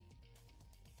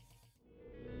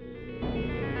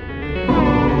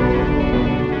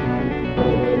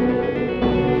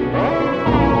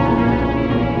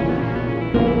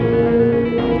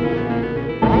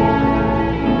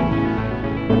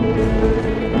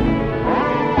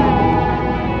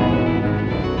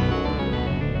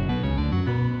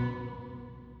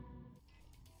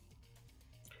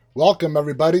Welcome,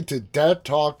 everybody, to Dead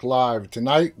Talk Live.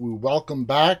 Tonight, we welcome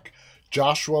back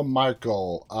Joshua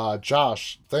Michael.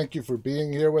 Josh, thank you for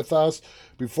being here with us.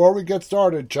 Before we get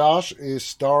started, Josh is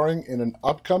starring in an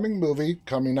upcoming movie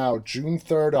coming out June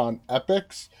 3rd on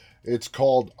Epix. It's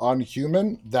called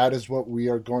Unhuman. That is what we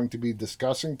are going to be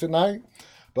discussing tonight.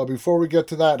 But before we get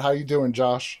to that, how you doing,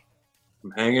 Josh? I'm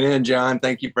hanging in, John.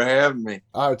 Thank you for having me.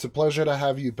 It's a pleasure to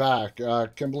have you back.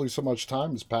 Can't believe so much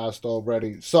time has passed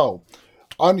already. So,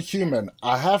 Unhuman.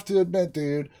 I have to admit,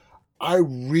 dude, I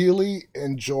really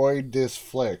enjoyed this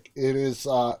flick.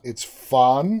 It's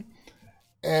fun,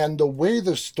 and the way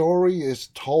the story is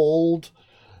told,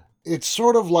 it's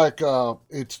sort of like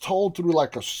it's told through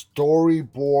like a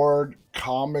storyboard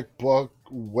comic book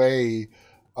way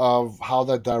of how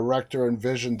the director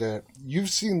envisioned it. You've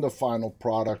seen the final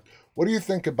product. What do you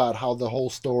think about how the whole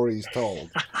story is told?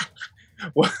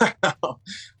 Well,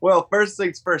 well, first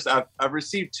things first. I've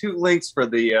received two links for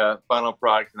the final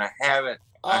product, and I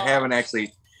Ah. haven't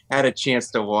actually had a chance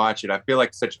to watch it. I feel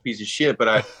like such a piece of shit, but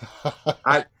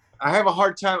I I have a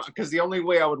hard time because the only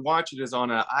way I would watch it is on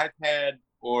an iPad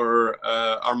or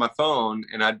on my phone,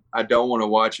 and I don't want to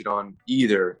watch it on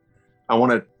either. I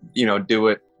want to do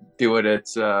it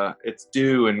its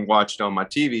due and watch it on my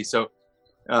TV. So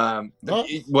No,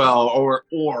 well, or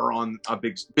on a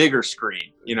bigger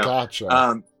screen, gotcha.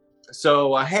 um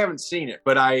so I haven't seen it,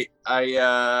 but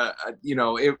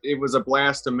it was a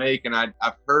blast to make, and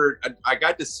I've heard, I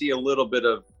got to see a little bit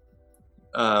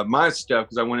of my stuff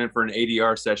because I went in for an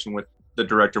ADR session with the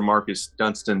director Marcus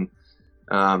Dunstan.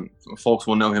 Folks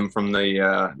will know him from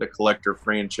the Collector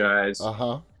franchise, Uh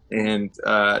huh. and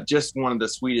just one of the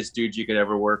sweetest dudes you could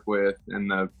ever work with, and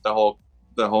the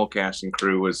whole cast and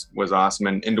crew was awesome,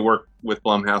 and to work with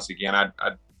Blumhouse again,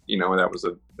 that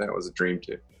was a dream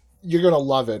too. You're gonna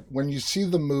love it when you see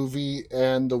the movie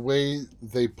and the way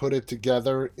they put it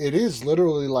together. It is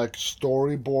literally like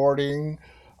storyboarding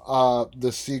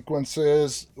the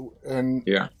sequences, and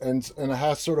Yeah. and it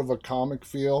has sort of a comic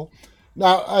feel.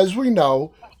 Now, as we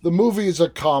know, the movie is a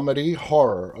comedy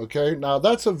horror. Okay, now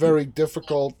that's a very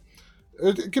difficult.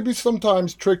 It can be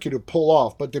sometimes tricky to pull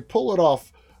off, but they pull it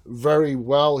off very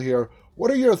well here. What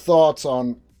are your thoughts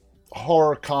on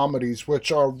horror comedies,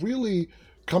 which are really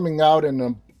coming out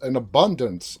in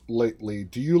abundance lately?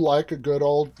 Do you like a good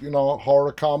old,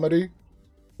 horror comedy?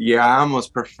 Yeah, I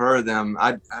almost prefer them.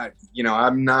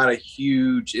 I'm not a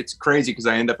huge. It's crazy because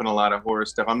I end up in a lot of horror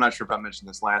stuff. I'm not sure if I mentioned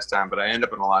this last time, but I end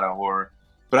up in a lot of horror.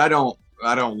 But I don't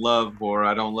love horror.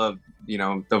 I don't love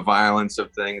the violence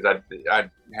of things. I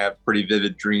have pretty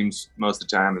vivid dreams most of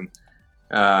the time,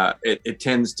 and it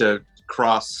tends to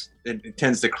cross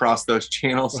those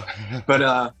channels.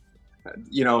 But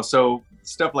so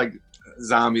stuff like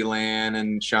Zombieland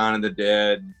and Shaun of the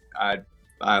Dead.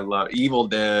 I love Evil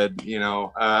Dead.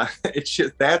 It's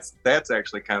just that's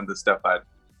actually kind of the stuff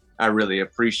I really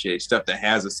appreciate. Stuff that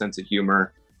has a sense of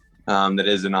humor, that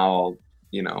isn't all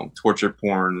torture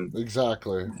porn.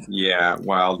 Exactly. Yeah,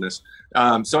 wildness.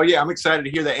 So yeah, I'm excited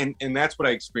to hear that, and that's what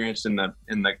I experienced in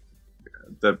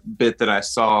the bit that I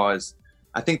saw. Is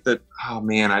I think that, oh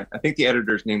man, I think the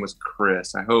editor's name was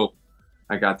Chris. I hope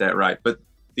I got that right. But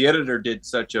the editor did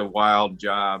such a wild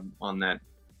job on that,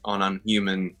 on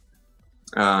Unhuman,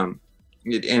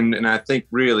 and I think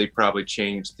really probably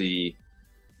changed the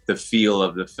feel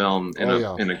of the film in Oh a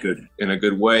yeah, in a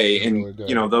good way. it And really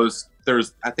did. those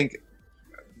there's I think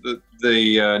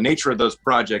the nature of those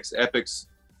projects, Epix,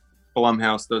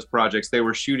 Blumhouse, those projects, they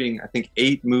were shooting, I think,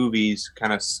 8 movies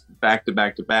kind of back to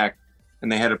back to back, and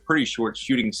they had a pretty short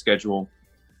shooting schedule.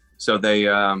 So they,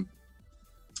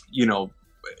 you know,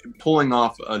 pulling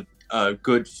off a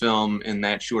good film in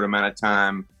that short amount of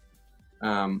time,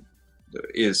 um,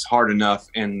 is hard enough.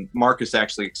 And Marcus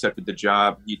actually accepted the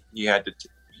job. He had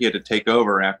to take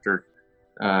over after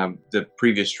the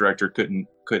previous director couldn't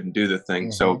do the thing.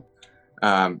 Hmm. So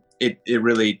it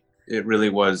really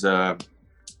was, uh,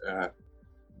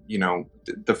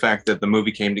 the fact that the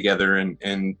movie came together,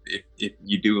 and if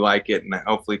you do like it, and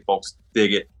hopefully folks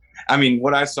dig it. I mean,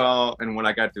 what I saw and what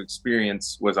I got to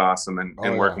experience was awesome, Oh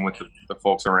and yeah. working with the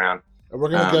folks around. And we're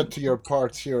gonna get Um, to your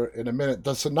parts here in a minute.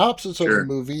 The synopsis of the sure.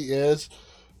 movie is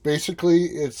basically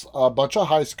it's a bunch of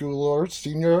high schoolers,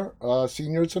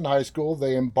 seniors in high school.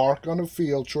 They embark on a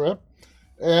field trip,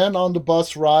 and on the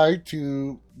bus ride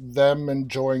to them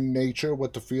enjoying nature,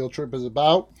 what the field trip is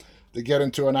about, they get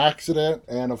into an accident,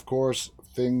 and of course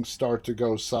things start to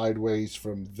go sideways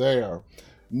from there.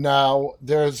 Now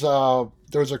there's a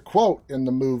quote in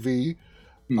the movie.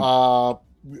 Hmm. uh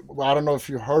I don't know if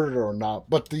you heard it or not,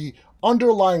 but the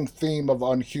underlying theme of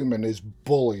Unhuman is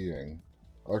bullying.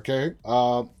 Okay,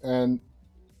 and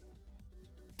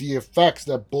the effects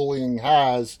that bullying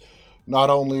has, not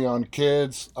only on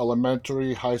kids,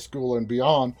 elementary, high school, and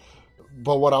beyond,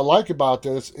 but what I like about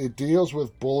this, it deals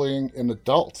with bullying in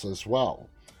adults as well.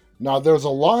 Now, there's a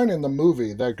line in the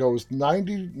movie that goes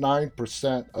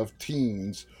 99% of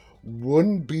teens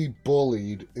wouldn't be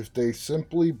bullied if they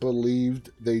simply believed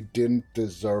they didn't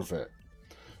deserve it.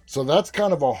 So that's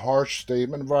kind of a harsh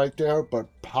statement right there, but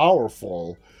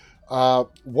powerful.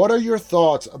 What are your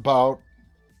thoughts about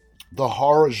the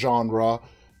horror genre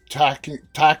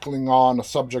tackling on a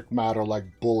subject matter like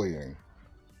bullying?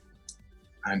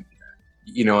 I,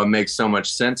 it makes so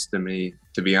much sense to me.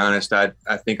 To be honest, I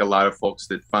think a lot of folks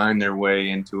that find their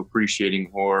way into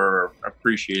appreciating horror or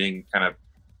appreciating kind of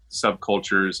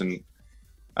subcultures, and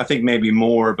I think maybe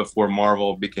more before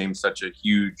Marvel became such a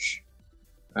huge,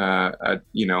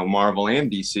 Marvel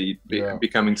and DC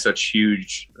becoming such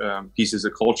huge pieces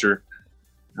of culture.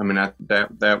 I mean,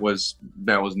 that was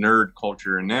nerd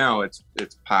culture, and now it's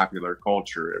popular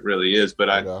culture. It really is. But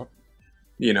I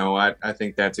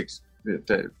think that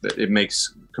it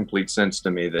makes complete sense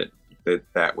to me that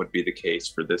would be the case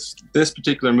for this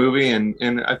particular movie,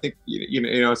 and I think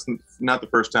it's not the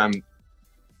first time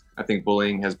I think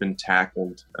bullying has been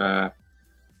tackled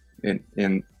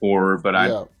in horror,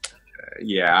 but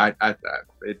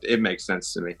it makes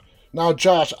sense to me. Now,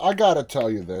 Josh, I gotta tell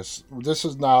you this. This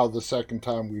is now the second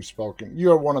time we've spoken.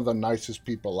 You're one of the nicest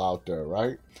people out there,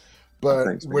 right? But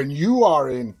thanks, when you are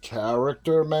in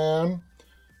character, man,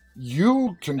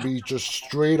 you can be just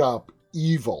straight up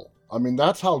evil. I mean,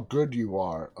 that's how good you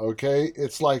are, okay?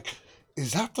 It's like,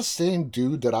 is that the same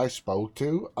dude that I spoke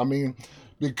to? I mean,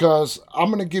 because I'm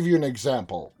going to give you an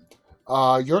example.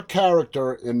 Your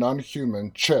character in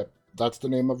Unhuman, Chip, that's the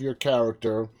name of your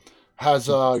character,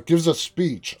 gives a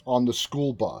speech on the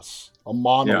school bus, a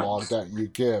monologue that you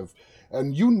give,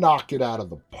 and you knock it out of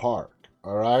the park,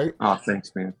 all right? Oh,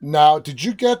 thanks, man. Now, did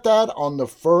you get that on the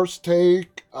first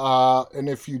take? And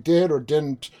if you did or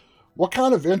didn't, what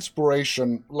kind of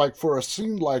inspiration, like for a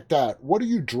scene like that, what do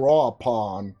you draw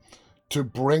upon to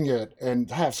bring it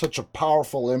and have such a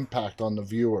powerful impact on the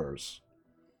viewers?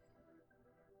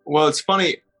 Well, it's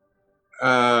funny.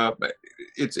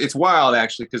 It's wild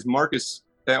actually, because Marcus,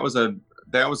 that was a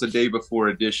day before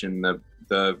Edition,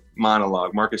 the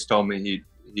monologue. Marcus told me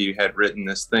he had written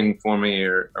this thing for me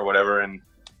or whatever, and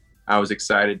I was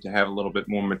excited to have a little bit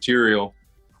more material.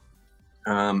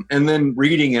 And then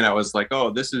reading it, I was like, oh,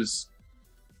 this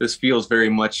feels very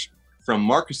much from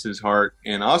Marcus's heart,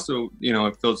 and also,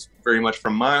 it feels very much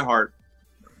from my heart.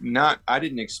 I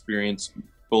didn't experience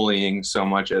bullying so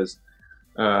much as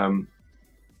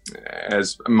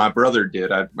my brother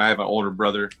did. I have an older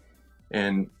brother,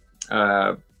 and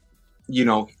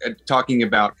talking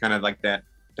about kind of like that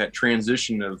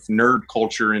transition of nerd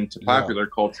culture into popular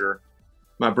culture.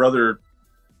 My brother,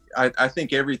 I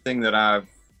think everything that I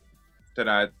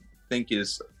think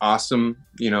is awesome.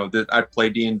 That I play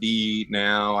D&D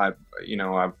now. I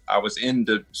was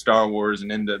into Star Wars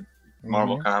and into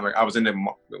Marvel comic. I was into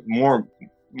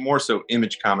more so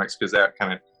Image Comics, because that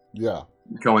kind of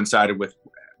coincided with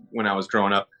when I was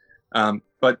growing up.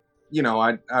 But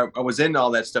I was into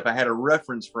all that stuff. I had a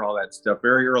reference for all that stuff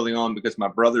very early on because my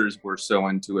brothers were so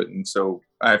into it, and so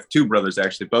I have two brothers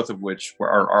actually, both of which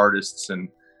are artists, and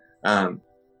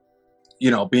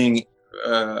being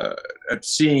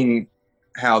seeing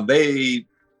how they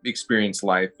experience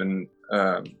life, and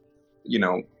I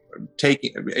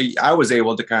was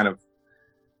able to kind of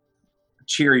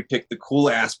cherry pick the cool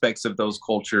aspects of those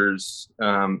cultures,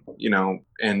 and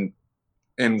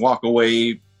walk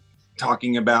away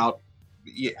talking about,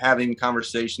 having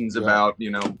conversations about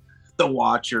The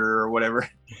Watcher or whatever,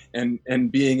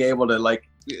 and being able to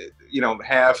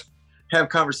have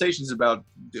conversations about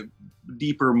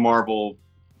deeper Marvel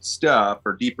stuff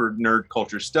or deeper nerd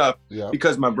culture stuff,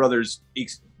 because my brothers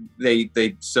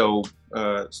they so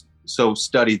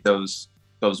studied those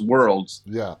worlds,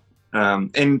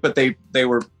 but they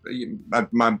were,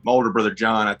 my older brother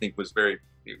John, I think, was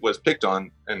picked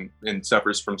on and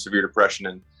suffers from severe depression,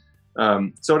 and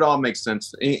so it all makes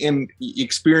sense in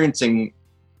experiencing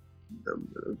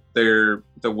the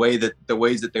ways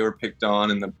that they were picked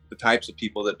on, and the types of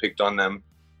people that picked on them.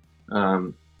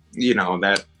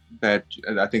 That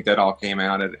I think that all came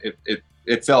out.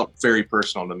 It felt very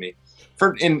personal to me.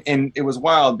 And it was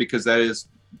wild because that is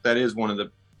one of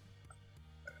the.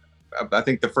 I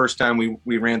think the first time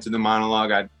we ran through the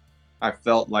monologue, I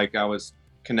felt like I was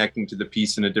connecting to the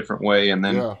piece in a different way, and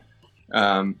then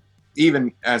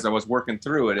even as I was working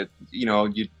through it,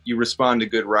 you respond to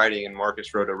good writing, and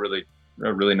Marcus wrote a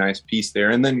really nice piece there.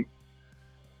 And then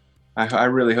I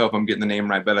really hope I'm getting the name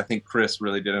right, but I think Chris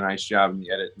really did a nice job in the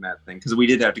edit in that thing because we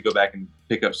did have to go back and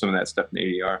pick up some of that stuff in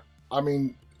ADR. I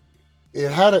mean, it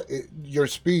had your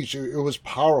speech. It was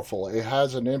powerful. It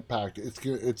has an impact. It's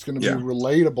going to be Yeah.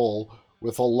 relatable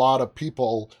with a lot of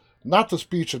people. Not the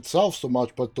speech itself so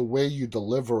much, but the way you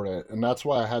deliver it, and that's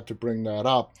why I had to bring that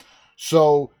up.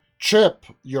 So Chip,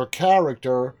 your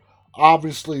character,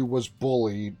 obviously was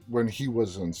bullied when he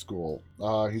was in school.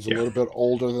 He's a Yeah. little bit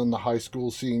older than the high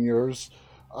school seniors.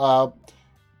 Uh,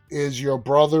 is your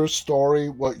brother's story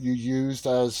what you used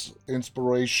as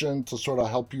inspiration to sort of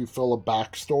help you fill a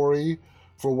backstory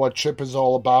for what Chip is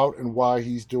all about and why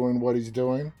he's doing what he's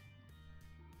doing?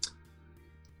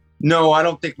 No, I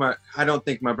don't think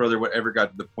my brother would ever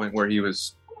got to the point where he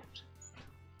was.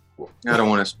 I don't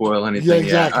want to spoil Yeah, anything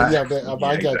yet. exactly. Yeah, Yeah,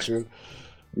 I get exactly. you.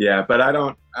 Yeah, but I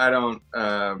don't.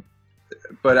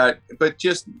 But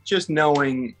just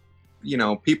knowing,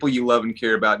 people you love and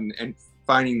care about, and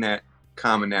finding that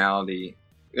commonality,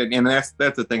 and that's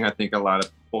the thing I think a lot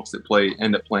of folks that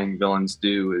end up playing villains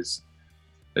do is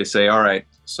they say, all right,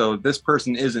 so this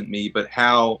person isn't me, but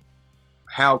how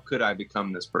could I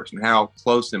become this person? How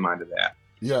close am I to that?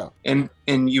 Yeah, And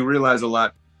you realize a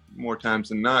lot more times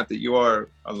than not that you are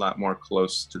a lot more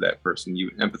close to that person.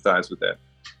 You empathize with that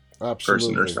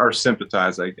person, absolutely. or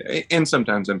sympathize, and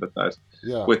sometimes empathize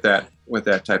Yeah. with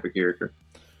that type of character.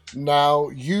 Now,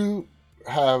 you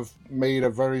have made a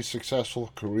very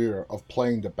successful career of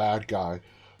playing the bad guy,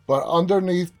 but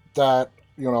underneath that,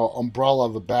 umbrella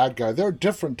of the bad guy, there are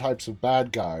different types of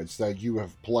bad guys that you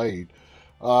have played.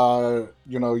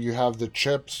 You have the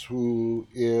Chips, who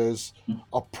is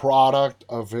a product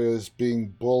of his being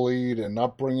bullied and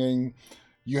upbringing.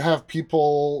 You have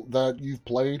people that you've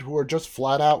played who are just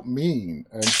flat out mean,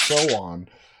 and so on.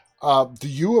 Do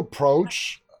you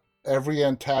approach every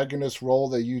antagonist role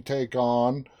that you take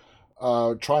on,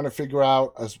 trying to figure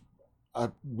out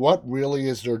what really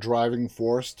is their driving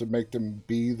force to make them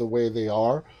be the way they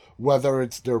are, whether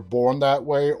it's they're born that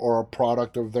way or a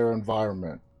product of their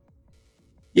environment?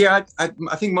 Yeah, I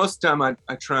think most of the time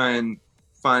I try and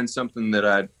find something that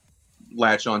I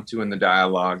latch onto in the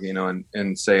dialogue,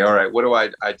 and say, all right, what do I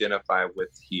identify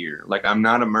with here? Like, I'm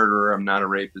not a murderer, I'm not a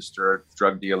rapist or a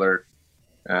drug dealer,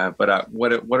 but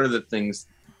what are the things?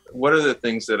 What are the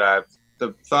things the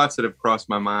thoughts that have crossed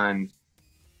my mind,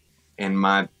 and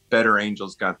my better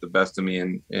angels got the best of me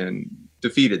and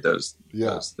defeated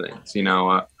Yeah, those things,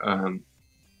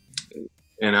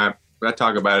 and I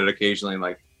talk about it occasionally,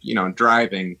 like,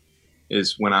 driving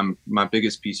is when I'm my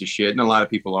biggest piece of shit, and a lot of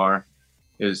people are,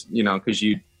 is, because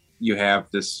you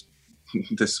have this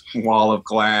this wall of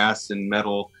glass and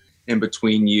metal in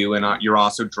between you, and you're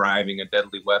also driving a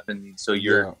deadly weapon, so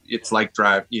yeah, it's like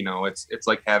it's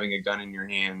like having a gun in your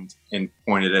hand and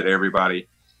pointed at everybody,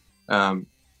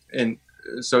 and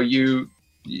so you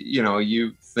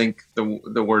think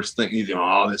the worst thing,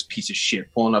 oh, this piece of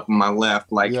shit pulling up on my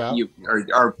left, like, yeah. you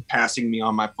are passing me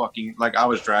on my fucking, like, I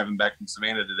was driving back from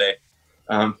Savannah today,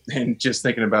 and just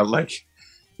thinking about, like,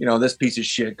 this piece of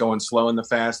shit going slow in the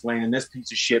fast lane, and this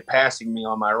piece of shit passing me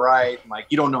on my right. Like,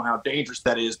 you don't know how dangerous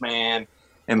that is, man.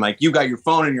 And, like, you got your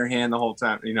phone in your hand the whole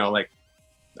time, like,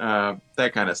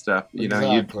 that kind of stuff.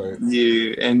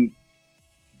 Exactly. And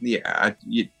yeah,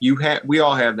 we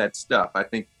all have that stuff, I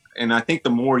think. And I think the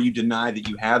more you deny that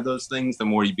you have those things, the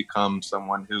more you become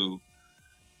someone who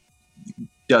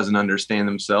doesn't understand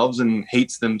themselves and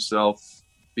hates themselves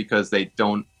because they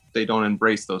don't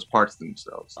embrace those parts of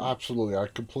themselves. Absolutely, I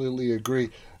completely agree.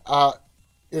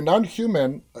 In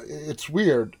Unhuman, it's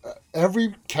weird.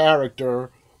 Every character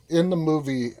in the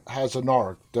movie has an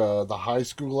arc. The high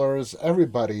schoolers,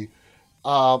 everybody.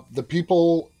 The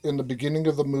people in the beginning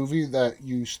of the movie that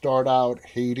you start out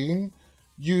hating,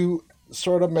 you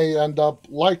sort of may end up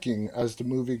liking as the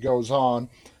movie goes on,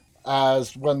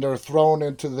 as when they're thrown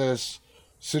into this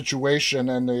situation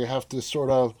and they have to sort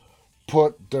of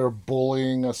put their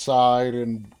bullying aside,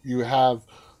 and you have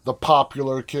the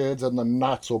popular kids and the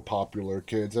not so popular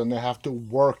kids, and they have to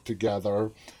work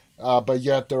together, but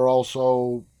yet there's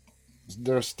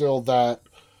still that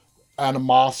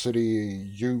animosity.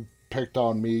 You picked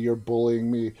on me, you're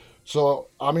bullying me. So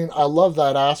I mean, I love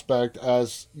that aspect.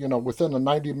 As within a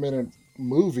 90-minute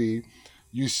movie,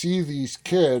 you see these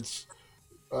kids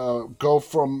go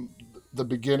from the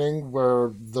beginning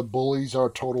where the bullies are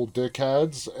total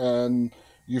dickheads, and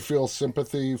you feel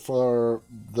sympathy for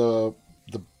the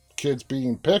kids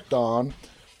being picked on,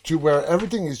 to where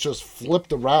everything is just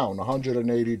flipped around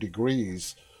 180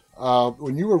 degrees.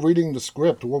 When you were reading the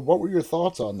script, what were your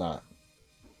thoughts on that?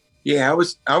 Yeah,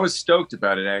 I was stoked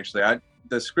about it, actually.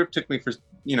 The script took me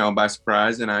by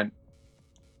surprise, and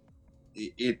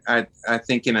I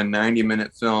think in a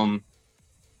 90-minute film,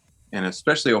 and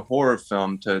especially a horror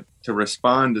film, to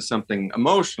respond to something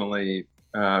emotionally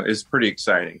is pretty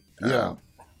exciting. Yeah.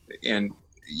 And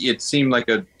it seemed like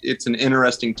it's an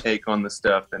interesting take on the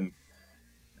stuff, and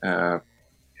uh,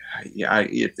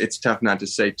 it's tough not to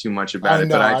say too much about I it.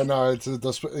 know, But I know.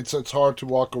 It's hard to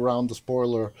walk around the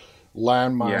spoiler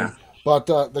landmine. yeah, But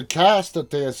the cast that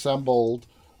they assembled,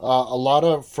 a lot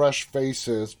of fresh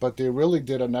faces, but they really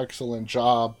did an excellent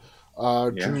job. yeah,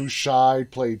 Drew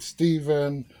Scheid played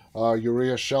Steven.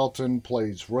 Uriah Shelton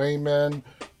plays Raymond.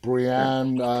 yeah,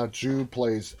 Brianne Jew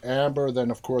plays Amber.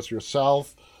 Then, of course,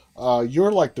 yourself.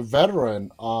 You're like the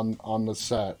veteran on the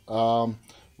set.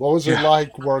 What was it yeah.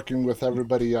 like working with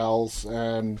everybody else?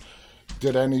 And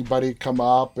did anybody come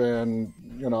up and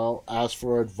ask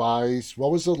for advice? What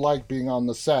was it like being on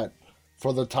the set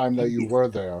for the time that you were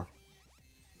there?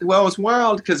 Well, it's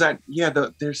wild because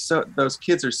they're so those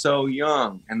kids are so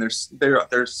young, and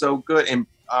they're so good. And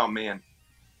oh man,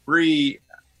 Bree,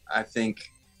 I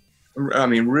think, I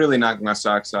mean, really knocked my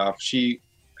socks off.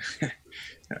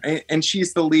 And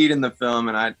she's the lead in the film,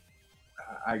 and I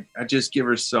just give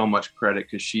her so much credit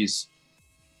because she's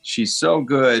so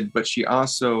good, but she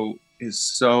also is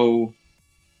so.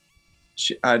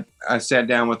 I sat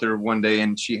down with her one day,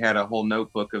 and she had a whole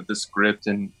notebook of the script,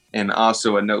 and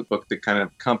also a notebook that kind of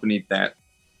accompanied that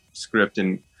script,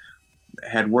 and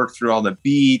had worked through all the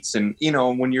beats. And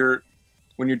when you're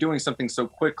doing something so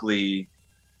quickly,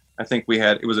 I think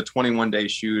it was a 21-day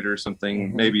shoot or something,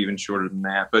 Mm-hmm. maybe even shorter than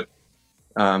that. But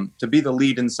to be the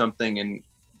lead in something, and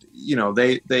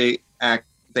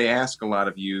they ask a lot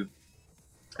of you,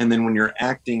 and then when you're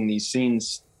acting these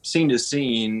scenes scene to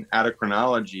scene out of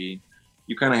chronology,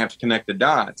 you kind of have to connect the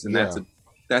dots, and Yeah.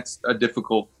 that's a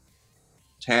difficult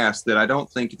task that I don't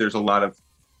think you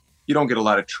don't get a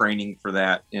lot of training for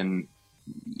that in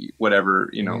whatever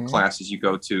Mm-hmm. classes you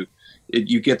go to.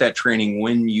 You get that training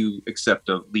when you accept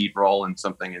a lead role in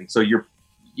something, and so you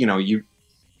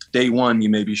day one you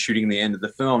may be shooting the end of the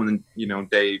film, and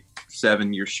day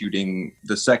 7 you're shooting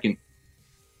the second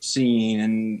scene,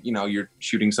 and you're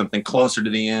shooting something closer to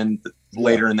the end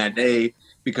later in that day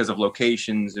because of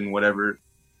locations and whatever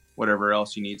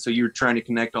else you need. So you're trying to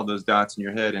connect all those dots in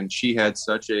your head, and she had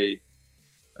such an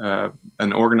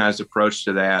organized approach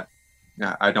to that.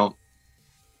 I don't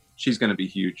She's going to be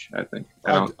huge, I think.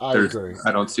 I agree.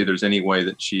 I don't see there's any way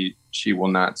that she will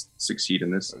not succeed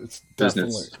in this It's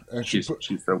business. definitely, and She's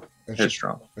so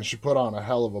headstrong. and she put on a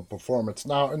hell of a performance.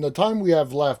 Now, in the time we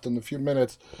have left, in the few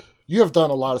minutes, you have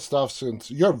done a lot of stuff since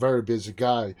you're a very busy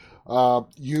guy.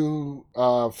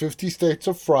 50 States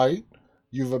of Fright,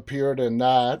 you've appeared in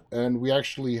that, and we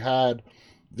actually had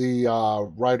the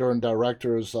writer and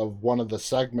directors of one of the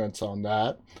segments on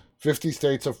that. 50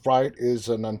 States of Fright is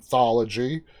an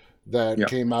anthology that Yeah,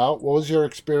 came out. What was your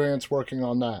experience working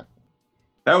on that?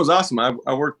 that was awesome.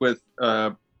 I worked with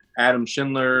Adam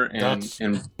Schindler That's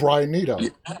and Brian Nito.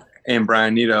 and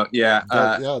Brian Nito. Yeah,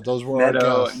 Yeah, those were our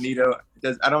Neto. guests. Nito.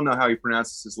 I don't know how he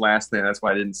pronounces his last name. That's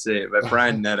why I didn't say it. But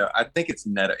Brian Neto. I think it's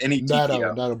Neto.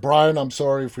 Neto. Brian, I'm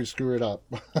sorry if we screw it up.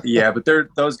 Yeah, but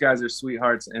those guys are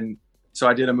sweethearts. And so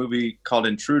I did a movie called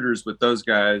Intruders with those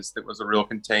guys. That was a real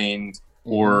contained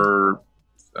horror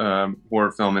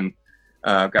film, and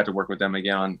got to work with them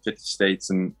again on 50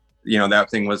 States. And that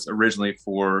thing was originally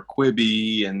for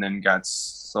Quibi, and then got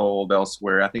sold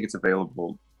elsewhere. I think it's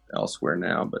available elsewhere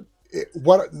now. But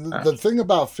The thing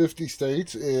about 50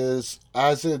 States is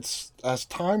as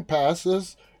time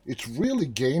passes, it's really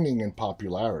gaining in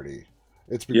popularity.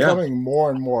 It's yeah, becoming more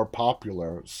and more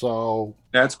popular. So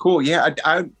that's cool. Yeah,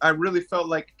 I really felt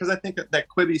like, because I think that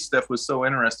Quibi stuff was so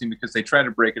interesting because they tried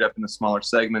to break it up into smaller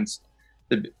segments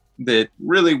that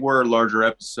really were larger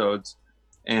episodes.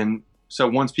 And so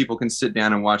once people can sit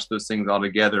down and watch those things all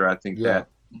together, I think yeah,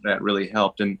 that really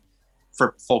helped. And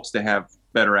for folks to have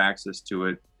better access to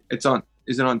it,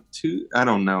 is it on two? I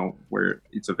don't know where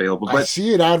it's available, I but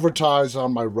see it advertised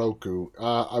on my Roku.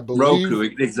 I believe. Roku,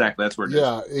 exactly. That's where it is.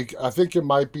 Yeah, I think it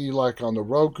might be like on the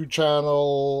Roku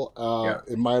channel. Yeah,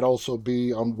 It might also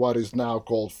be on what is now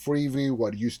called Freevee,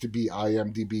 what used to be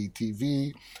IMDb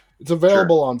TV. It's sure.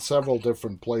 available on several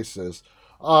different places.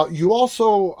 You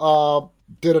also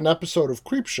did an episode of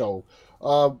Creepshow.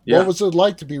 What Yeah, was it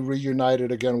like to be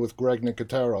reunited again with Greg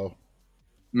Nicotero?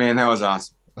 man, that was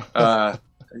awesome. Uh,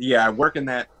 yeah, working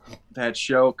that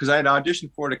show because I had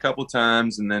auditioned for it a couple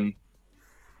times, and then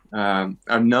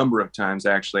a number of times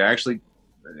actually.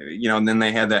 And then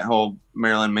they had that whole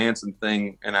Marilyn Manson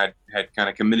thing, and I had kind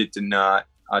of committed to not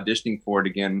auditioning for it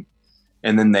again,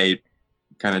 and then they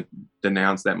kind of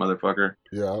denounced that motherfucker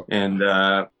Yeah.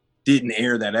 and didn't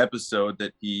air that episode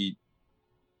that he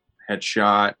had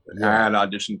shot, I Yeah. had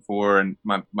auditioned for, and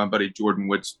my buddy Jordan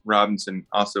Woods Robinson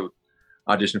also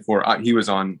auditioned for. He was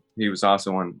on. He was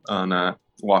also on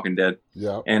Walking Dead,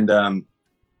 Yeah. and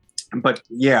but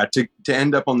yeah, to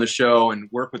end up on the show and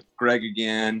work with Greg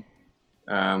again,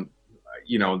 um,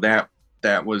 you know, that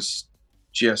was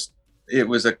just, it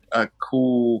was a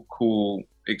cool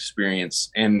experience.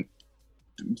 And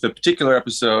the particular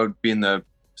episode being the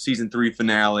season 3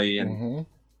 finale and Mm-hmm.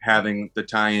 having the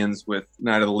tie-ins with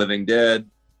Night of the Living Dead,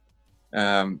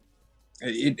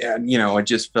 you know, I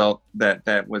just felt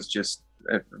that was just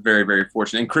very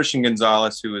fortunate. And Christian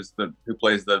Gonzalez, who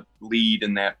plays the lead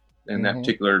in that Mm-hmm.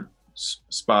 particular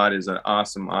spot, is an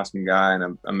awesome guy and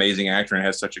an amazing actor, and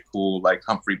has such a cool, like,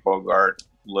 Humphrey Bogart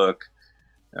look.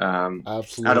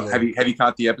 Absolutely. I don't, have you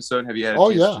caught the episode? Have you had a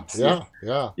Oh chance to see yeah, it?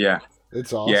 yeah. Yeah.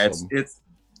 It's Yeah, awesome.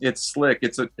 it's slick.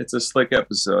 It's a slick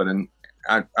episode, and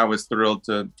I was thrilled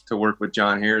to work with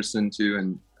John Harrison too.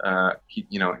 And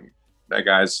you know, that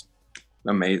guy's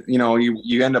amazing. You know,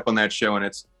 you end up on that show,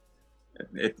 and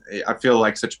I feel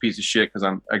like such a piece of shit because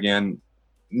I'm, again,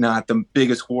 not the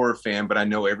biggest horror fan, but I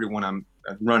know everyone I'm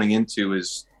running into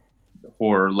is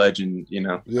horror legend. You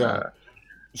know. Yeah.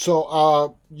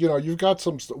 So, you know, you've got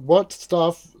what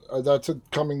stuff that's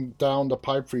coming down the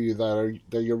pipe for you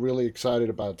that you're really excited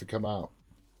about to come out?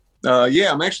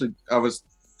 Yeah, I was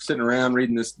sitting around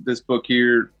reading this book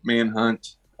here,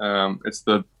 Manhunt. It's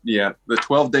the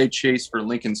 12-day chase for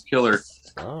Lincoln's killer.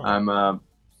 Oh.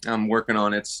 I'm working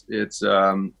on it's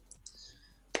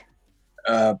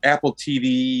Apple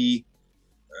TV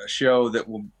show that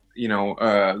will, you know,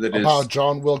 that About is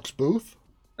John Wilkes Booth?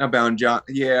 about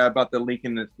about the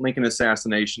Lincoln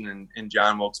assassination and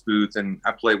John Wilkes Booth, and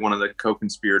I play one of the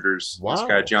co-conspirators. Wow. This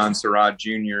guy John Surratt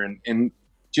Jr. and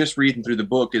just reading through the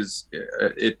book is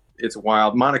it's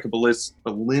wild. Monica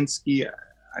Belinsky,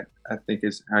 I think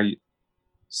is how you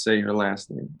say her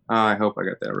last name. I hope I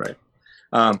got that right.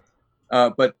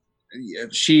 But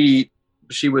she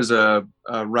was a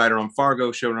writer on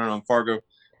Fargo, showrunner on Fargo,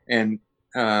 and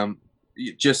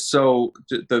just so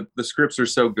the scripts are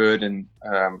so good, and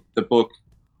the book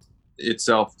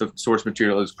itself, the source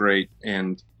material is great,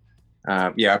 and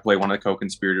I play one of the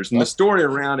co-conspirators, and the story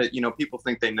around it, you know, people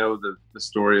think they know the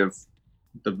story of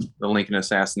the Lincoln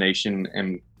assassination,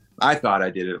 and I thought I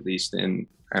did at least, and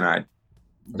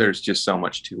there's just so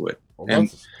much to it. Well,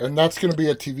 and that's going to be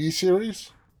a TV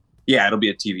series? Yeah, it'll be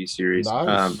a TV series.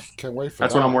 Nice. Can't wait for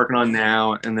that's that. what I'm working on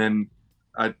now. And then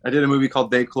I did a movie called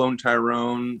They Cloned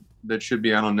Tyrone that should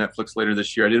be out on Netflix later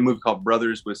this year. I did a movie called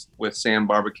Brothers with Sam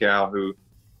Barbacow, who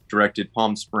directed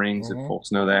Palm Springs, if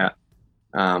folks know that.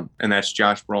 And that's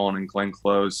Josh Brolin and Glenn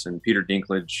Close and Peter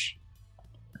Dinklage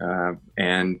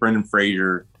and Brendan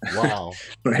Fraser. Wow.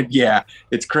 But yeah,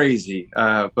 it's crazy.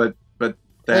 But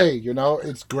hey, you know,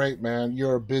 it's great, man.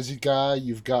 You're a busy guy.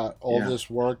 You've got all this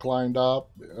work lined up.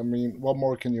 I mean, what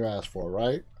more can you ask for,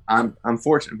 right? I'm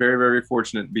fortunate, very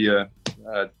fortunate to be a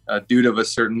dude of a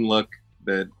certain look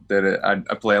that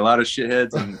I play a lot of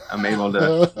shitheads, and I'm able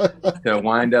to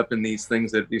wind up in these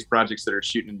projects that are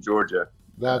shooting in Georgia.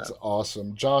 That's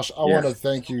awesome. Josh, I want to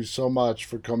thank you so much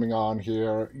for coming on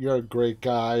here. You're a great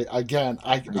guy. Again,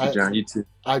 John, you too.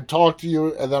 I talked to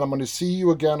you, and then I'm going to see you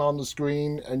again on the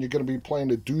screen, and you're going to be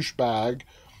playing a douchebag.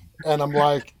 And I'm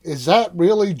like, is that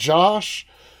really Josh?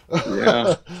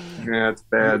 Yeah, it's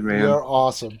bad, man. You're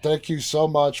awesome. Thank you so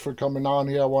much for coming on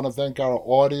here. I want to thank our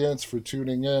audience for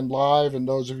tuning in live, and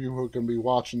those of you who can be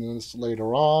watching this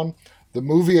later on. The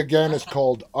movie, again, is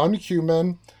called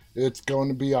Unhuman. It's going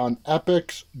to be on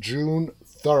Epix June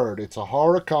 3rd. It's a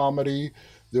horror comedy.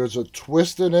 There's a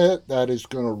twist in it that is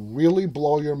going to really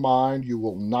blow your mind. You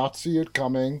will not see it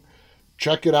coming.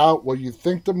 Check it out. What you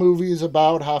think the movie is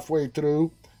about halfway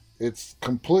through, it's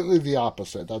completely the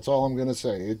opposite. That's all I'm going to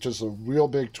say. It's just a real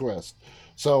big twist.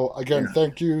 So, again,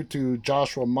 thank you to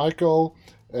Joshua Michael.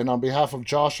 And on behalf of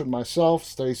Josh and myself,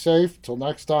 stay safe. Till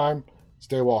next time,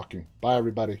 stay walking. Bye,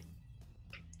 everybody.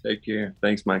 Take care.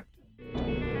 Thanks, Mike.